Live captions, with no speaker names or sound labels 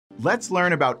Let's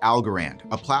learn about Algorand,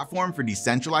 a platform for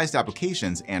decentralized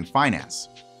applications and finance.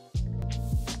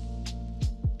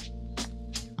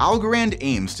 Algorand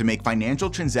aims to make financial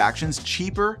transactions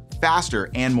cheaper,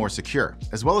 faster, and more secure,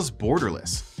 as well as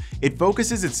borderless. It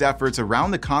focuses its efforts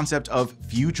around the concept of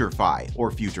FutureFi,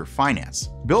 or future finance.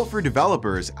 Built for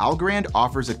developers, Algorand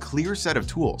offers a clear set of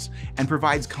tools and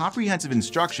provides comprehensive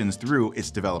instructions through its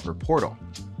developer portal.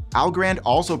 Algorand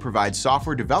also provides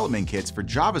software development kits for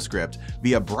JavaScript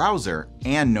via browser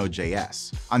and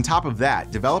Node.js. On top of that,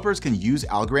 developers can use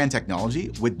Algorand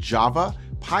technology with Java,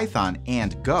 Python,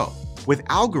 and Go. With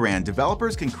Algorand,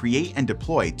 developers can create and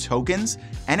deploy tokens,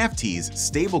 NFTs,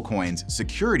 stablecoins,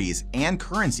 securities, and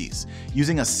currencies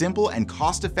using a simple and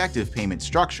cost-effective payment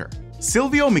structure.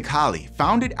 Silvio Micali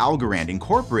founded Algorand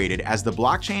Incorporated as the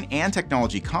blockchain and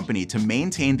technology company to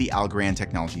maintain the Algorand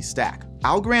technology stack.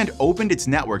 Algorand opened its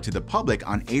network to the public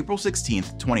on April 16,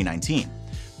 2019.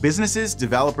 Businesses,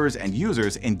 developers, and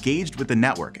users engaged with the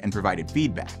network and provided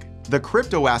feedback. The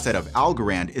crypto asset of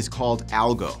Algorand is called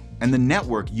Algo, and the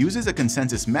network uses a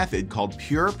consensus method called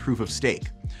pure proof of stake.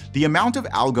 The amount of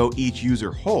algo each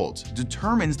user holds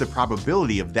determines the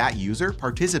probability of that user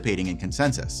participating in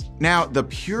consensus. Now, the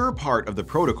pure part of the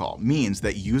protocol means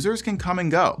that users can come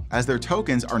and go, as their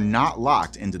tokens are not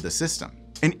locked into the system.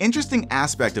 An interesting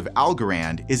aspect of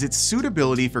Algorand is its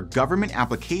suitability for government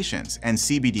applications and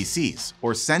CBDCs,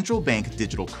 or central bank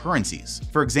digital currencies.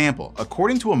 For example,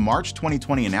 according to a March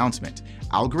 2020 announcement,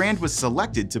 Algorand was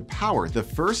selected to power the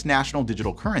first national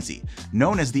digital currency,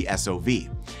 known as the SOV.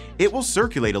 It will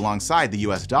circulate alongside the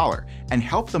US dollar and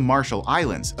help the Marshall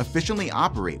Islands efficiently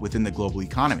operate within the global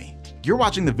economy. You're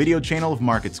watching the video channel of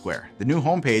MarketSquare, the new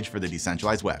homepage for the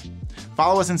decentralized web.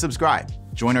 Follow us and subscribe,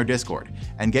 join our Discord,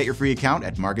 and get your free account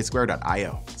at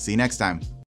marketsquare.io. See you next time.